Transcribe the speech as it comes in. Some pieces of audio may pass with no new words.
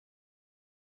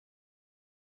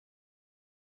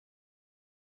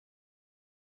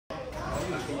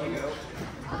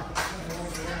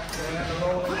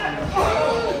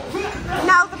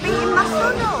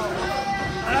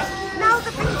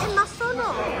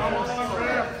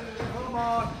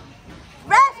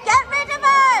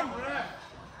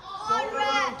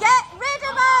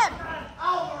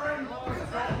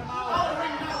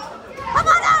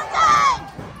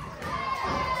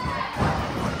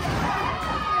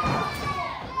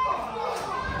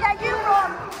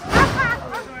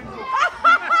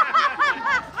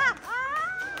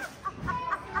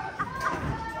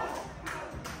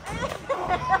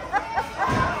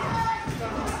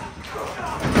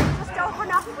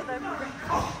for them.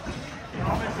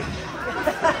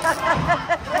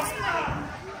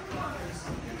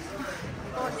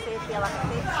 Let's see if you'll have to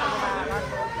eat some of that.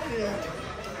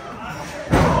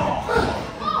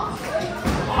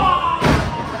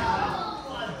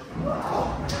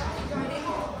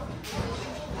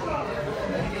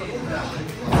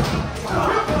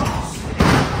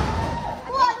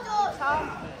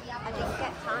 I didn't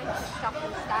get time to stop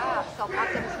and start, so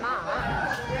Adam's mark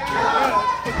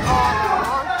is all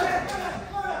on.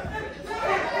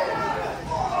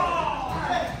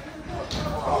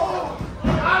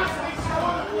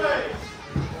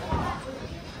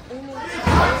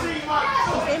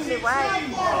 He's in the way.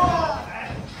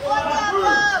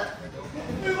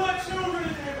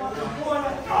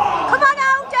 Come on,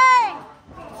 Odin!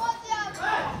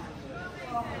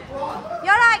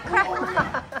 You're right, Crackle.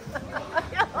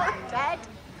 You're dead.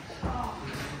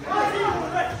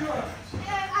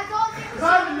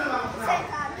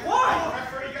 Why?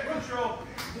 Referee, get control.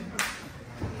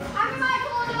 I'm in my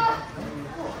corner.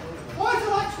 Why is it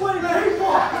like 20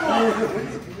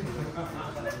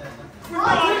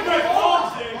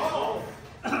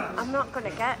 I'm not going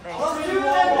to get this.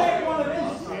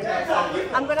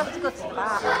 I'm going to have to go to the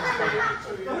back.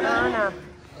 Oh, no.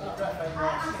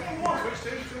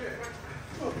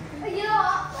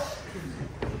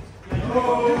 You know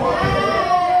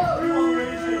what?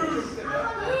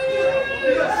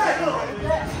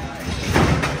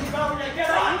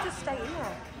 You just stay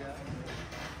here.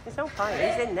 There's no point.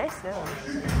 He's in this now.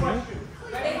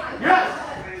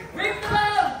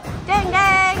 Ding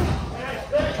ding!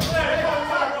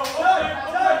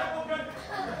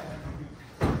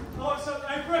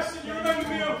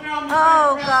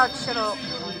 Oh God, shut up.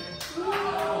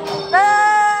 Boo!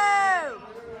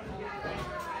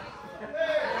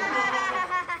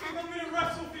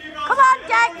 Come on,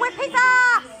 Jack, whip his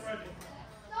ass!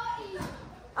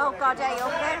 Oh God, hey,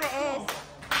 up there it is.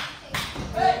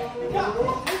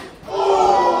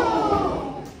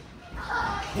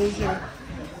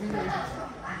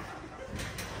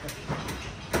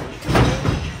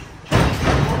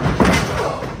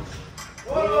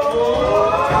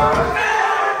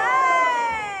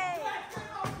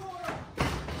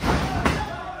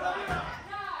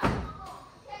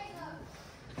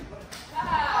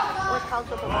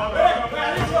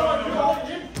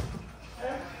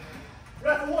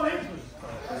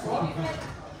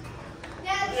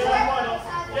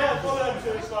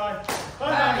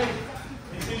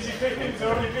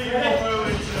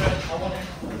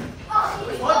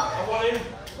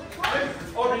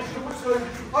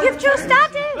 You've just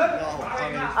had him!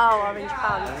 Oh, orange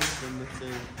pants.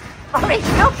 Orange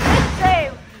number 2!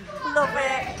 Love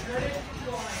it!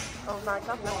 Oh my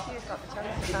God, Matthew's got the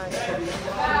chance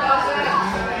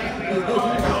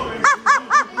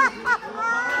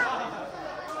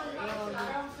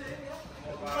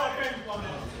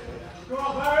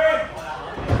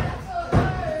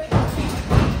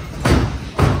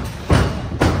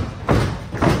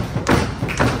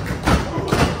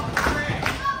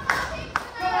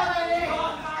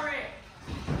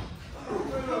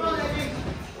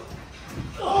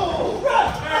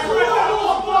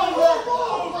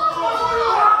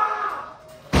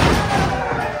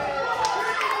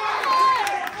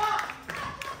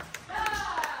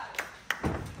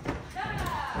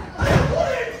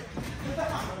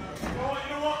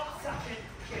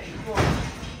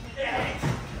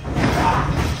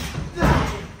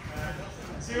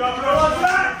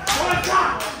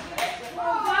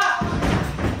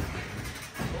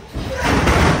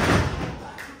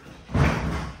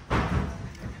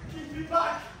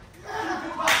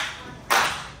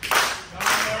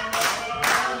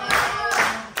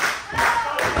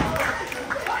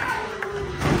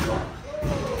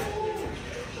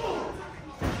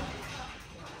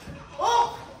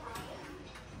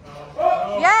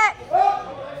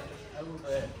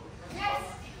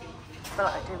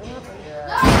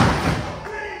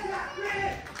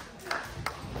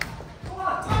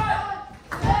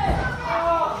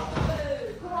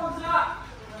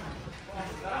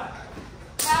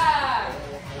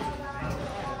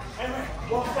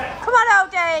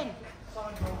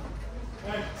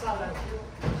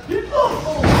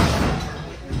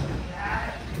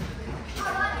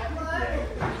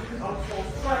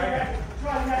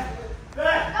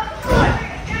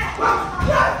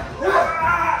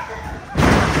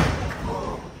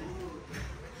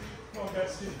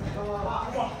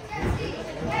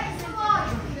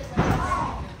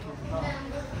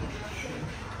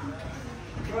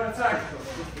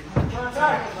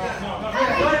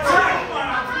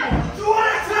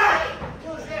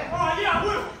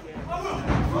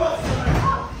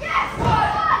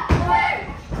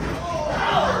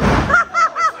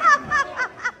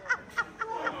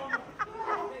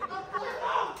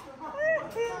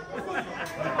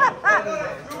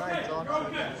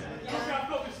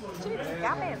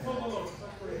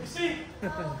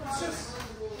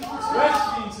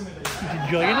He's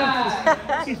enjoying it.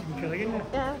 He's enjoying it.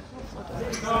 Yeah.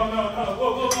 No.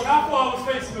 Look, I thought I was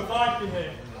facing the Viking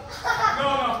here.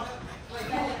 No.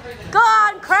 Go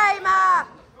on, Kramer!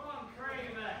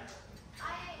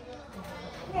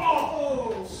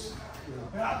 Whoa!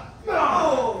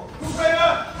 No!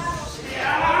 Kramer!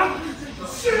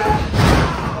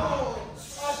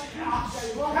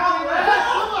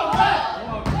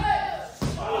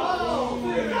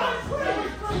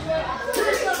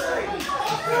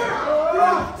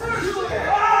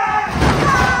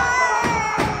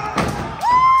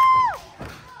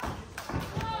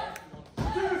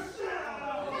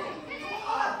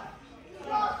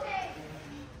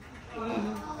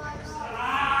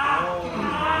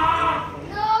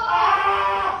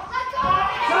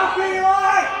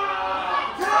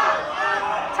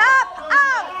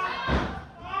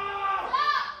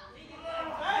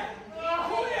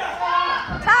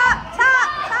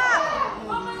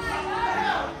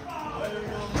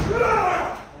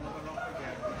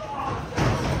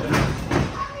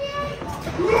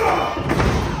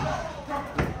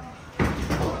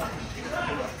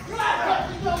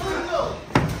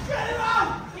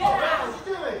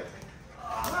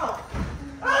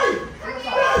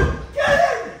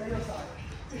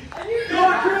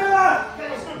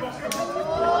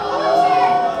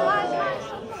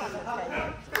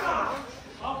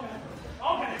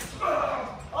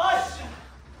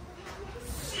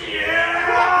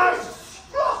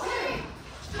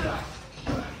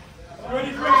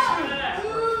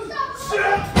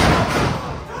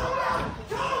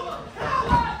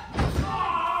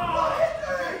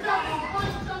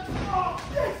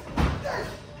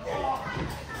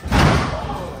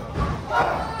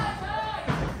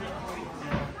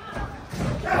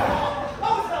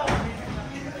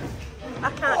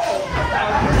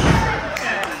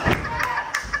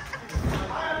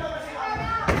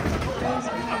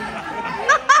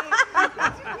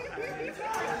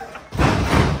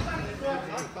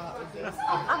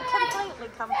 I'm completely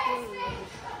confused.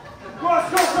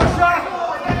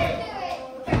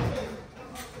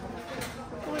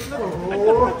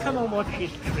 I cannot watch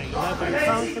his trainer, but I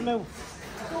found him out.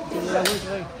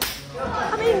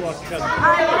 I mean,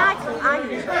 I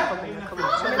usually come to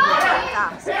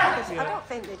gas because I don't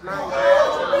think they'd mind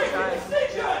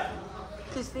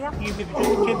because they have. You maybe the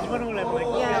kids one or whatever.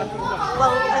 Yeah.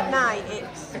 Well, at night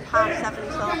it's 7:30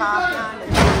 till 9:30,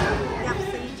 and they have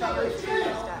CJ on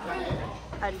Tuesday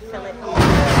and Philip on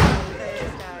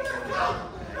Thursday.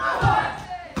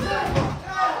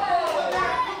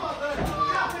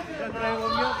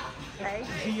 Hey? Is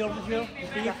he on the show?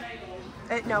 Yeah.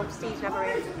 No, Steve's never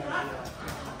in.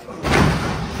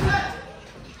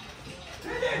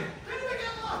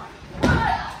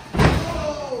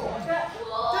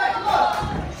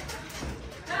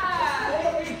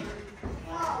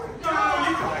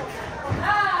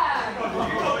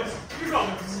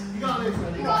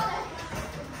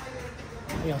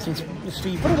 Yeah, since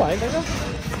Steve for a while, isn't it?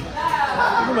 I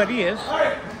don't know where he is.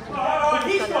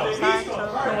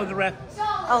 Oh, the ref.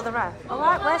 Oh, the ref. All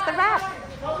right, where's the ref?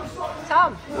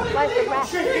 Tom, where's the ref?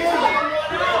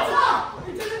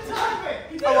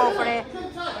 Oh, over here.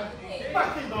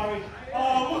 Oh,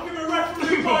 look at the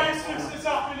referee bias that's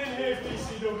happening here,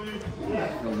 BCW. I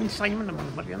mean, Simon and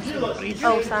everybody else.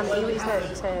 Oh, Sam, he was at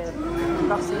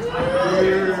Ross's.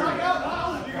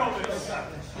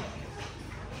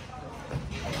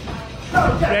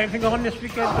 Is there anything on this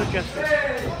weekend or just this?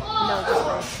 No, just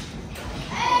this.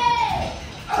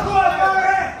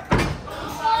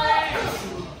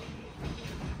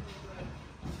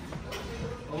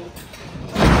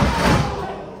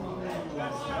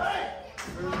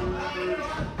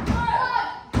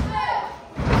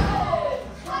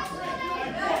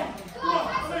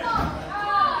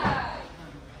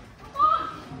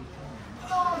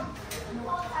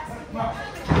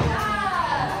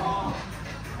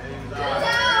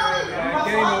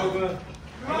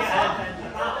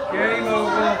 Game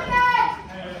over.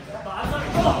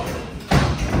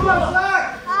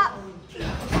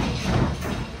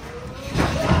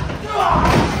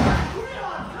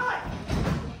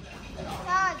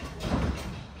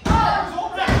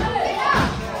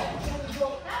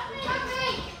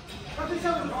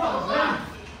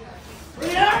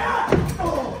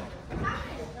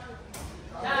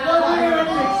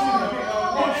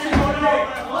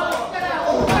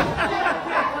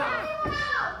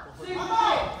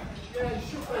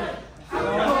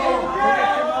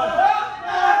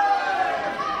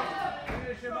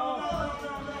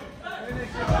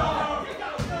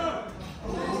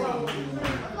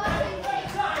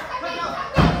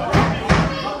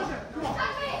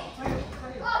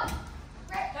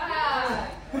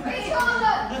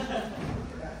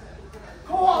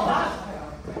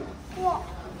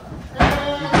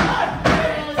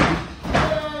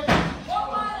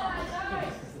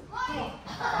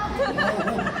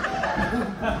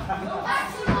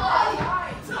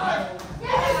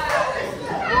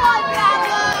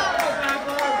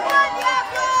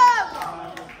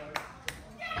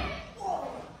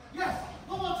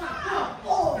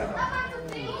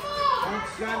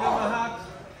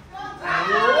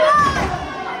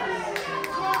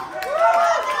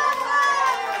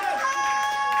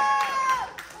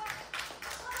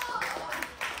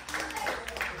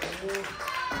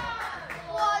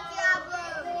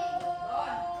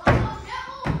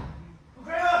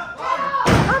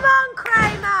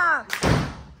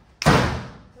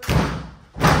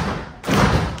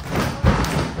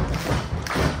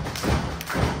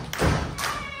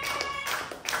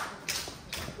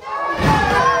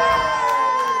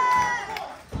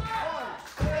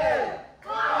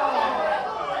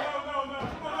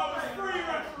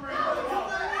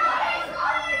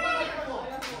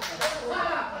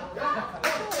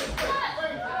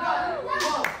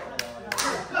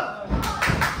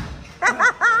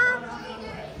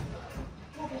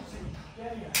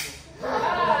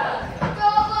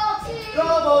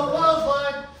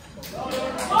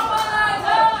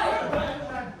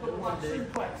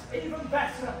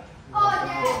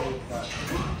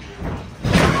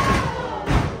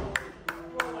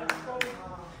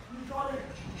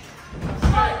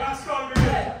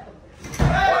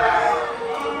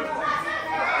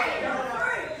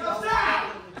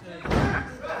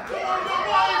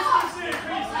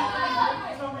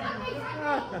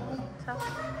 Slap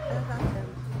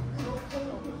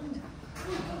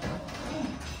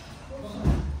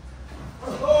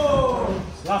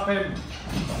him.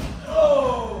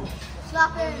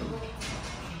 Slap him.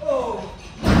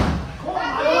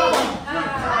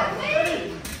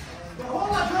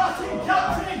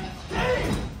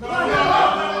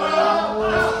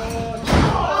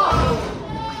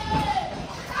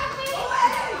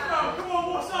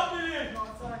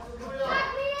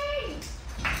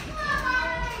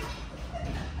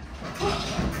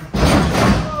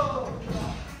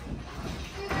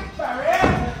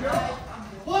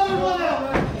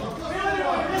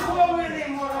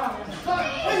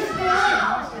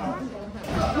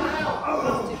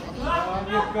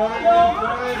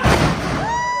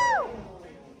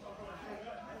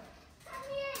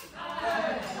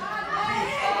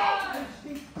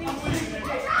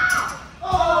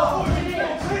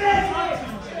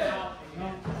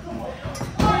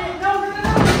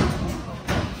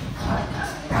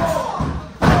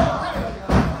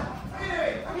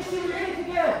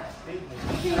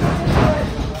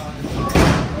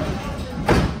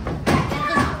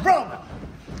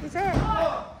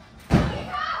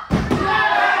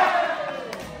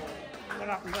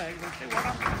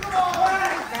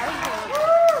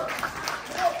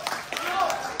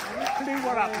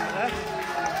 What happened there?